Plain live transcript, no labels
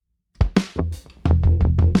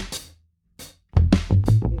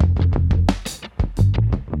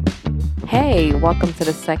welcome to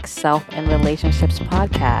the Sex, Self, and Relationships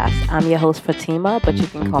podcast. I'm your host, Fatima, but you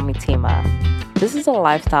can call me Tima. This is a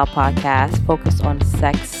lifestyle podcast focused on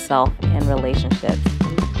sex, self, and relationships.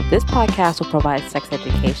 This podcast will provide sex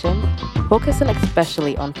education, focusing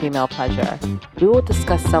especially on female pleasure. We will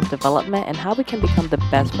discuss self-development and how we can become the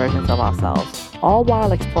best versions of ourselves, all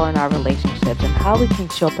while exploring our relationships and how we can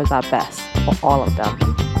show up as our best for all of them.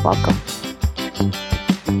 Welcome.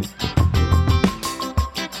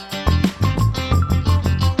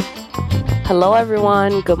 Hello,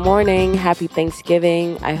 everyone. Good morning. Happy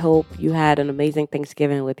Thanksgiving. I hope you had an amazing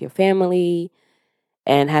Thanksgiving with your family.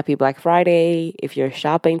 And happy Black Friday. If you're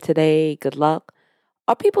shopping today, good luck.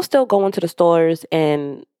 Are people still going to the stores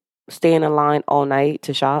and staying in line all night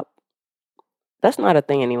to shop? That's not a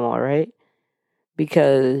thing anymore, right?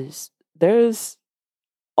 Because there's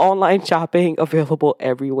online shopping available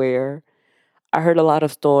everywhere. I heard a lot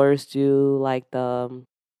of stores do like the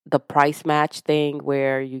price match thing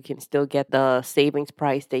where you can still get the savings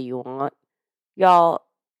price that you want. Y'all,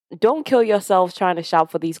 don't kill yourselves trying to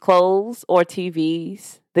shop for these clothes or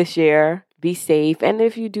TVs this year. Be safe. And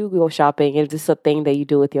if you do go shopping, if this is a thing that you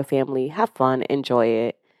do with your family, have fun, enjoy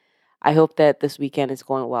it. I hope that this weekend is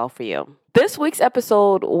going well for you. This week's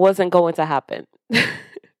episode wasn't going to happen.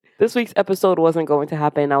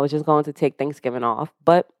 I was just going to take Thanksgiving off.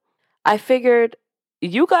 But I figured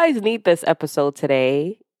you guys need this episode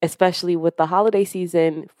today, especially with the holiday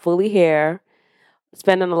season fully here,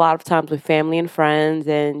 spending a lot of time with family and friends,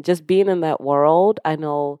 and just being in that world. I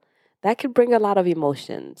know that can bring a lot of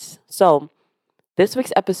emotions. So this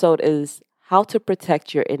week's episode is how to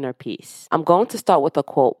protect your inner peace. I'm going to start with a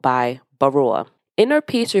quote by Barua. Inner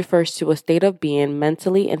peace refers to a state of being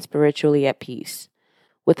mentally and spiritually at peace,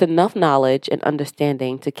 with enough knowledge and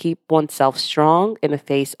understanding to keep oneself strong in the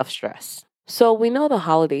face of stress. So we know the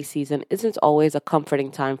holiday season isn't always a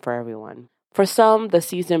comforting time for everyone. For some, the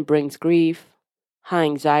season brings grief, high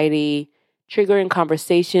anxiety, triggering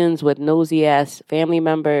conversations with nosy-ass family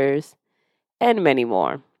members, and many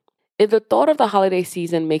more. If the thought of the holiday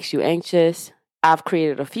season makes you anxious, I've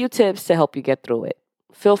created a few tips to help you get through it.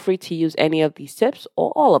 Feel free to use any of these tips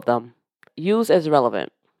or all of them. Use as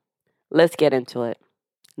relevant. Let's get into it.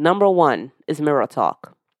 Number 1 is mirror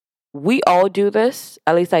talk. We all do this.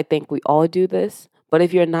 At least I think we all do this. But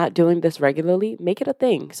if you're not doing this regularly, make it a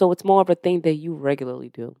thing. So it's more of a thing that you regularly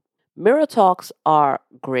do. Mirror talks are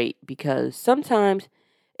great because sometimes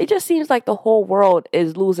it just seems like the whole world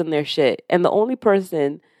is losing their shit. And the only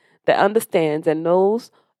person that understands and knows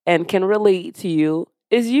and can relate to you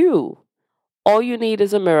is you. All you need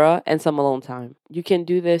is a mirror and some alone time. You can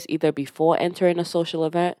do this either before entering a social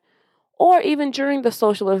event or even during the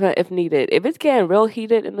social event if needed. If it's getting real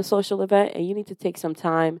heated in the social event and you need to take some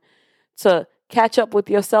time to catch up with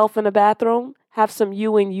yourself in the bathroom, have some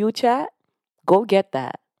you and you chat, go get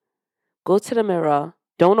that. Go to the mirror.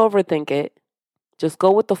 Don't overthink it. Just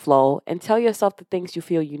go with the flow and tell yourself the things you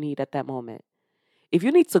feel you need at that moment. If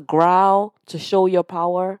you need to growl to show your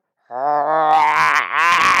power,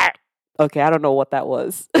 okay, I don't know what that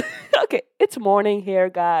was. Okay, it's morning here,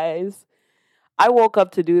 guys. I woke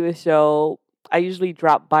up to do this show. I usually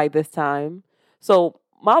drop by this time. So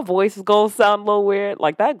my voice is going to sound a little weird.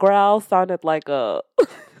 Like that growl sounded like a,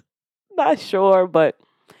 not sure, but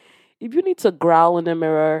if you need to growl in the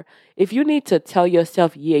mirror, if you need to tell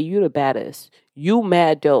yourself, yeah, you the baddest, you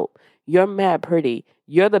mad dope, you're mad pretty,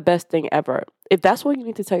 you're the best thing ever. If that's what you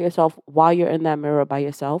need to tell yourself while you're in that mirror by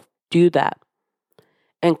yourself, do that.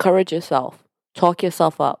 Encourage yourself, talk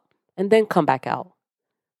yourself up, and then come back out.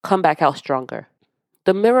 Come back out stronger.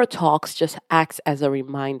 The mirror talks just acts as a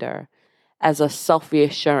reminder, as a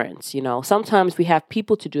self-reassurance. Sometimes we have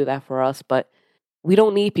people to do that for us, but we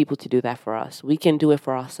don't need people to do that for us. We can do it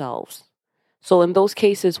for ourselves. So in those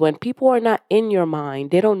cases, when people are not in your mind,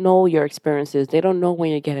 they don't know your experiences, they don't know when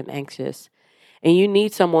you're getting anxious, and you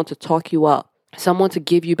need someone to talk you up, someone to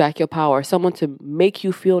give you back your power, someone to make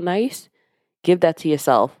you feel nice, give that to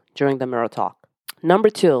yourself during the mirror talk. Number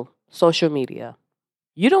 2, social media.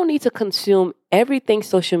 You don't need to consume everything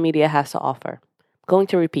social media has to offer. I'm going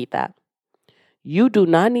to repeat that. You do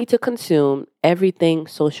not need to consume everything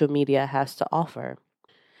social media has to offer.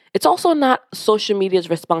 It's also not social media's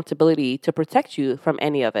responsibility to protect you from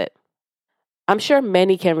any of it. I'm sure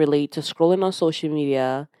many can relate to scrolling on social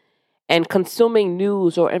media and consuming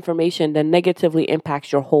news or information that negatively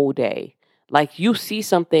impacts your whole day. Like you see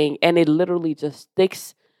something and it literally just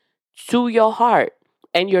sticks to your heart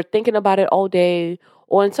and you're thinking about it all day.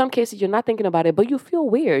 Or in some cases, you're not thinking about it, but you feel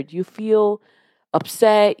weird. You feel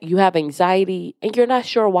upset, you have anxiety, and you're not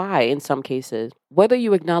sure why in some cases, whether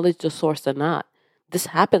you acknowledge the source or not. This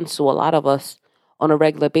happens to a lot of us on a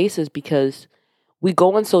regular basis because We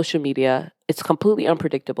go on social media. It's completely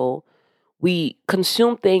unpredictable. We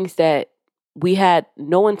consume things that we had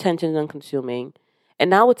no intention on consuming. And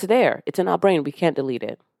now it's there. It's in our brain. We can't delete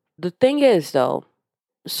it. The thing is, though,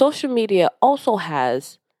 social media also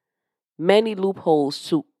has many loopholes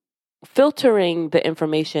to filtering the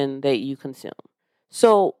information that you consume.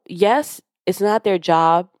 So, yes, it's not their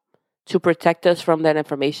job to protect us from that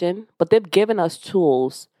information, but they've given us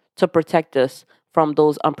tools to protect us from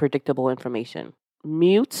those unpredictable information.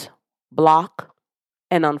 Mute, block,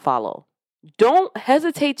 and unfollow. Don't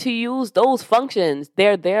hesitate to use those functions.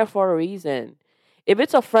 They're there for a reason. If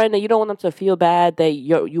it's a friend and you don't want them to feel bad that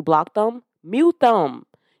you blocked them, mute them.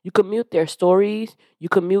 You can mute their stories. You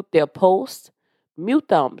can mute their posts. Mute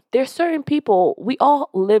them. There's certain people, we all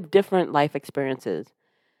live different life experiences.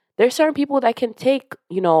 There's certain people that can take,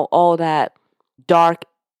 all that dark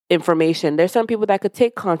information. There's some people that could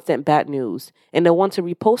take constant bad news and they want to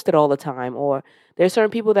repost it all the time. Or there's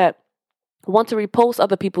certain people that want to repost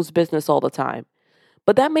other people's business all the time.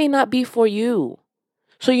 But that may not be for you.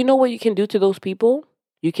 So you know what you can do to those people?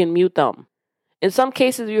 You can mute them. In some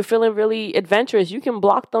cases, if you're feeling really adventurous, you can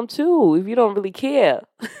block them too if you don't really care.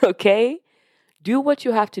 Okay? Do what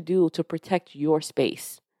you have to do to protect your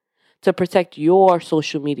space, to protect your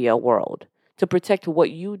social media world, to protect what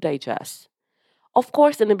you digest. Of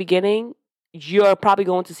course, in the beginning, you're probably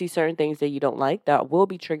going to see certain things that you don't like that will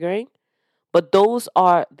be triggering, but those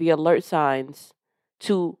are the alert signs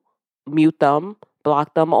to mute them,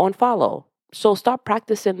 block them, or unfollow. So start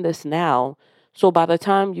practicing this now. So by the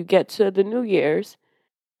time you get to the New Year's,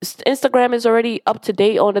 Instagram is already up to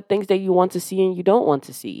date on the things that you want to see and you don't want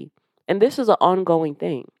to see. And this is an ongoing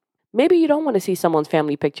thing. Maybe you don't want to see someone's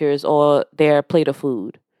family pictures or their plate of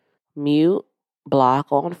food. Mute,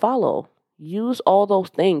 block, or unfollow. Use all those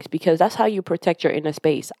things because that's how you protect your inner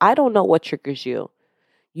space. I don't know what triggers you.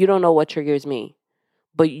 You don't know what triggers me.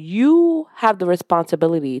 But you have the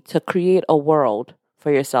responsibility to create a world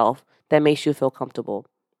for yourself that makes you feel comfortable.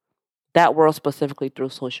 That world specifically through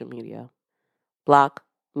social media. Block,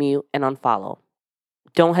 mute, and unfollow.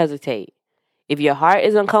 Don't hesitate. If your heart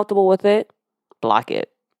is uncomfortable with it, block it.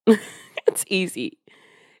 It's easy.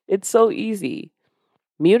 It's so easy.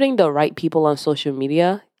 Muting the right people on social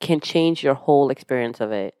media can change your whole experience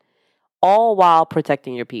of it, all while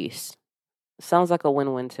protecting your peace. Sounds like a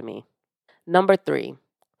win-win to me. Number 3,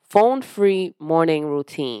 phone-free morning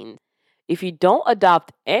routine. If you don't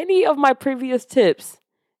adopt any of my previous tips,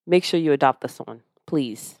 make sure you adopt this one,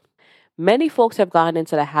 please. Many folks have gotten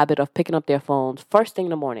into the habit of picking up their phones first thing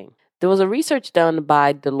in the morning. There was a research done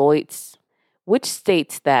by Deloitte which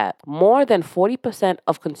states that more than 40%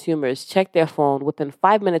 of consumers check their phone within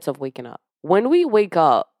 5 minutes of waking up. When we wake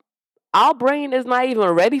up, our brain is not even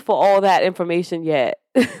ready for all that information yet.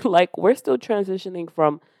 Like we're still transitioning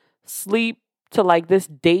from sleep to like this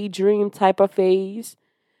daydream type of phase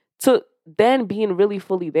to then being really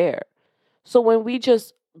fully there. So when we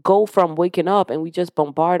just go from waking up and we just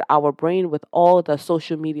bombard our brain with all the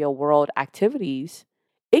social media world activities,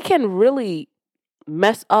 it can really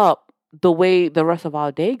mess up the way the rest of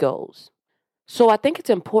our day goes. So I think it's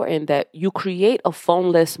important that you create a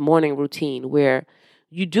phoneless morning routine where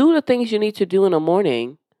you do the things you need to do in the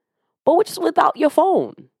morning, but just without your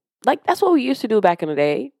phone. Like that's what we used to do back in the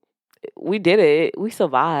day. We did it. We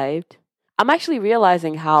survived. I'm actually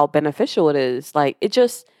realizing how beneficial it is. Like it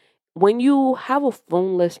just, when you have a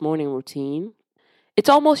phoneless morning routine, it's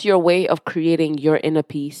almost your way of creating your inner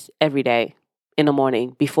peace every day in the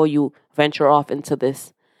morning before you venture off into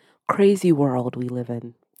this crazy world we live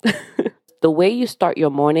in. The way you start your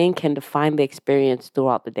morning can define the experience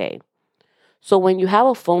throughout the day. So when you have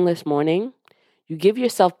a phoneless morning, you give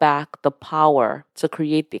yourself back the power to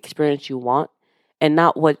create the experience you want and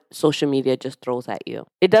not what social media just throws at you.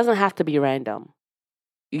 It doesn't have to be random.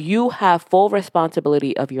 You have full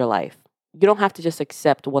responsibility of your life. You don't have to just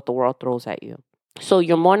accept what the world throws at you. So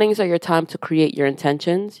your mornings are your time to create your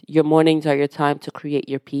intentions. Your mornings are your time to create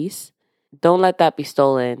your peace. Don't let that be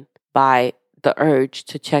stolen by the urge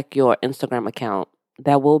to check your Instagram account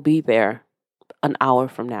that will be there an hour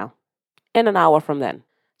from now and an hour from then.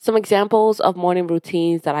 Some examples of morning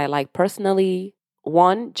routines that I like personally.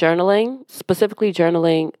 1, journaling, specifically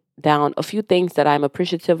journaling down a few things that I'm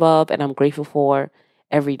appreciative of and I'm grateful for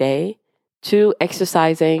every day. 2,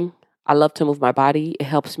 exercising. I love to move my body. It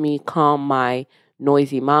helps me calm my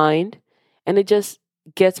noisy mind and it just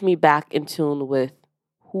gets me back in tune with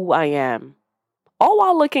who I am, all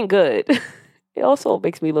while looking good. It also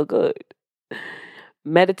makes me look good.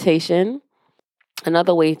 Meditation,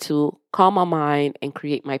 another way to calm my mind and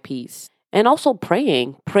create my peace. And also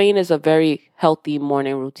praying. Praying is a very healthy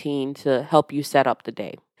morning routine to help you set up the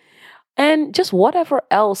day. And just whatever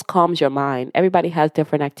else calms your mind. Everybody has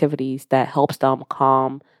different activities that helps them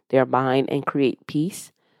calm their mind and create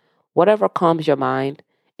peace. Whatever calms your mind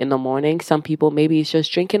in the morning. Some people, maybe it's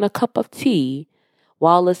just drinking a cup of tea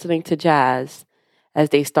while listening to jazz as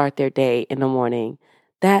they start their day in the morning.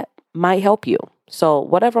 That might help you. So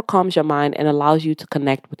whatever calms your mind and allows you to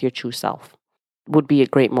connect with your true self would be a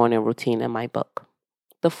great morning routine in my book.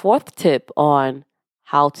 The fourth tip on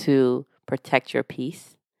how to protect your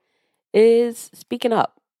peace is speaking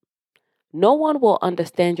up. No one will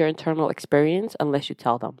understand your internal experience unless you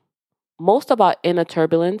tell them. Most of our inner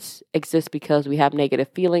turbulence exists because we have negative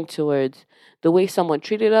feeling towards the way someone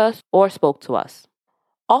treated us or spoke to us.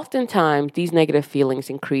 Oftentimes, these negative feelings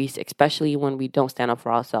increase, especially when we don't stand up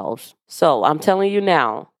for ourselves. So, I'm telling you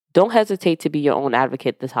now, don't hesitate to be your own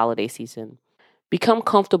advocate this holiday season. Become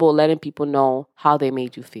comfortable letting people know how they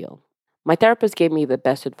made you feel. My therapist gave me the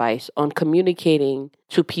best advice on communicating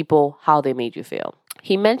to people how they made you feel.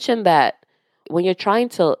 He mentioned that when you're trying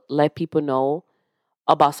to let people know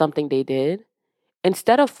about something they did,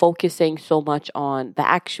 instead of focusing so much on the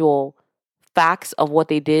actual facts of what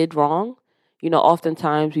they did wrong,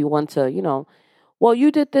 oftentimes we want to, well,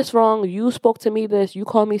 you did this wrong, you spoke to me this, you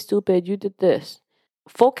called me stupid, you did this.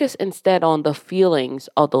 Focus instead on the feelings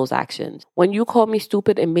of those actions. When you called me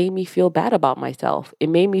stupid, it made me feel bad about myself. It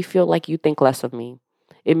made me feel like you think less of me.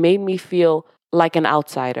 It made me feel like an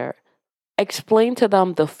outsider. Explain to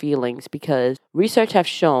them the feelings, because research has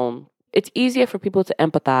shown it's easier for people to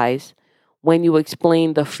empathize when you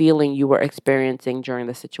explain the feeling you were experiencing during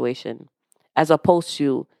the situation, as opposed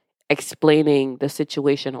to explaining the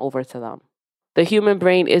situation over to them. The human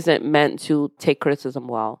brain isn't meant to take criticism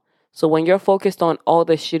well. So when you're focused on all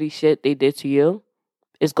the shitty shit they did to you,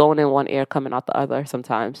 it's going in one ear, coming out the other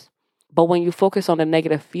sometimes. But when you focus on the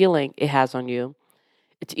negative feeling it has on you,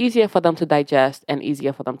 it's easier for them to digest and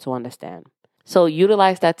easier for them to understand. So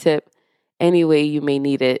utilize that tip any way you may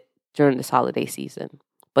need it during this holiday season.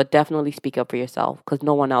 But definitely speak up for yourself, because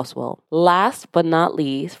no one else will. Last but not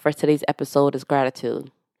least for today's episode is gratitude.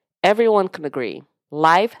 Everyone can agree.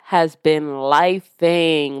 Life has been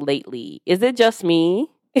lifing lately. Is it just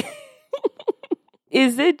me?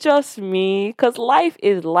 Is it just me? Because life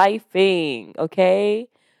is lifing, okay?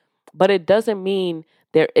 But it doesn't mean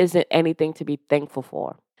there isn't anything to be thankful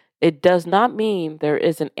for. It does not mean there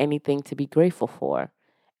isn't anything to be grateful for.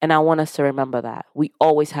 And I want us to remember that. We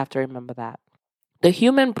always have to remember that. The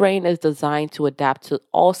human brain is designed to adapt to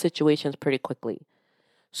all situations pretty quickly.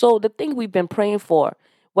 So the thing we've been praying for,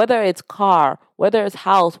 whether it's car, whether it's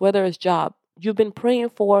house, whether it's job, you've been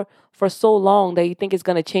praying for so long that you think it's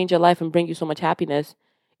going to change your life and bring you so much happiness,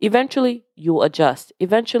 eventually you'll adjust.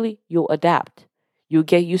 Eventually you'll adapt. You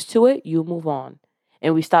get used to it, you move on.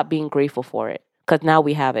 And we stop being grateful for it because now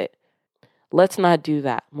we have it. Let's not do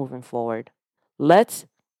that moving forward. Let's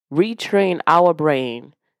retrain our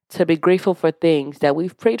brain to be grateful for things that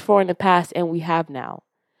we've prayed for in the past and we have now.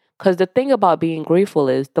 Because the thing about being grateful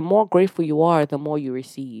is the more grateful you are, the more you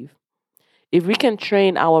receive. If we can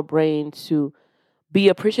train our brain to be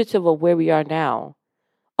appreciative of where we are now,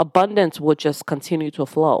 abundance will just continue to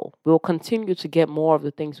flow. We'll continue to get more of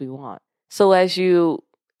the things we want. So as you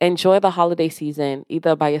enjoy the holiday season,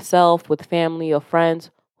 either by yourself, with family or friends,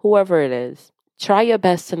 whoever it is, try your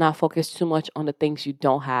best to not focus too much on the things you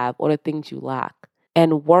don't have or the things you lack.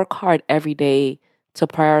 And work hard every day to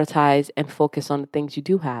prioritize and focus on the things you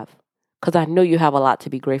do have. Because I know you have a lot to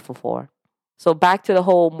be grateful for. So back to the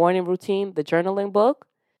whole morning routine, the journaling book,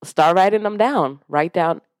 start writing them down. Write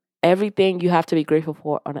down everything you have to be grateful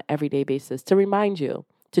for on an everyday basis to remind you,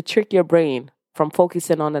 to trick your brain from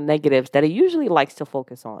focusing on the negatives that it usually likes to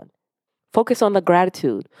focus on. Focus on the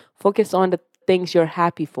gratitude. Focus on the things you're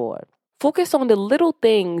happy for. Focus on the little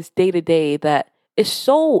things day to day that is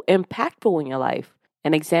so impactful in your life.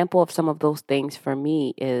 An example of some of those things for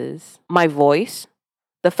me is my voice.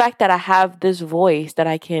 The fact that I have this voice that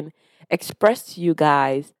I can express to you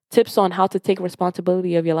guys tips on how to take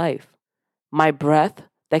responsibility of your life. My breath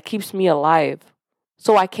that keeps me alive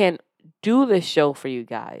so I can do this show for you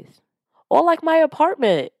guys. Or like my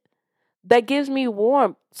apartment that gives me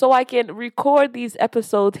warmth so I can record these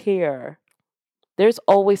episodes here. There's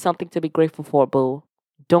always something to be grateful for, boo.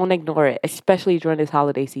 Don't ignore it, especially during this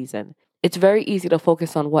holiday season. It's very easy to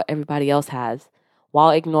focus on what everybody else has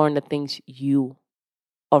while ignoring the things you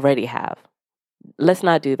already have. Let's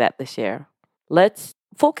not do that this year. Let's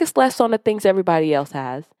focus less on the things everybody else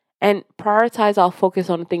has and prioritize our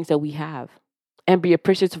focus on the things that we have and be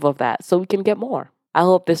appreciative of that so we can get more. I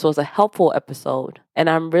hope this was a helpful episode, and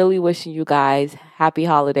I'm really wishing you guys happy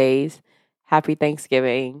holidays, happy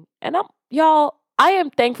Thanksgiving. And I am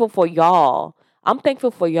thankful for y'all. I'm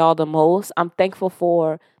thankful for y'all the most. I'm thankful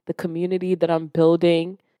for the community that I'm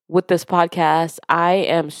building with this podcast. I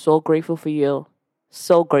am so grateful for you.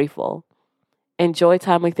 So grateful. Enjoy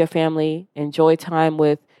time with your family. Enjoy time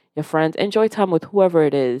with your friends. Enjoy time with whoever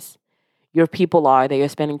it is your people are that you're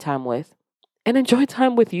spending time with. And enjoy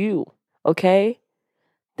time with you. Okay?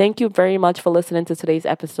 Thank you very much for listening to today's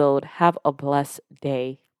episode. Have a blessed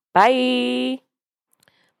day. Bye.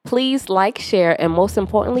 Please like, share, and most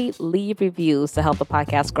importantly, leave reviews to help the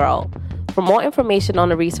podcast grow. For more information on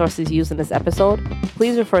the resources used in this episode,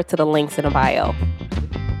 please refer to the links in the bio.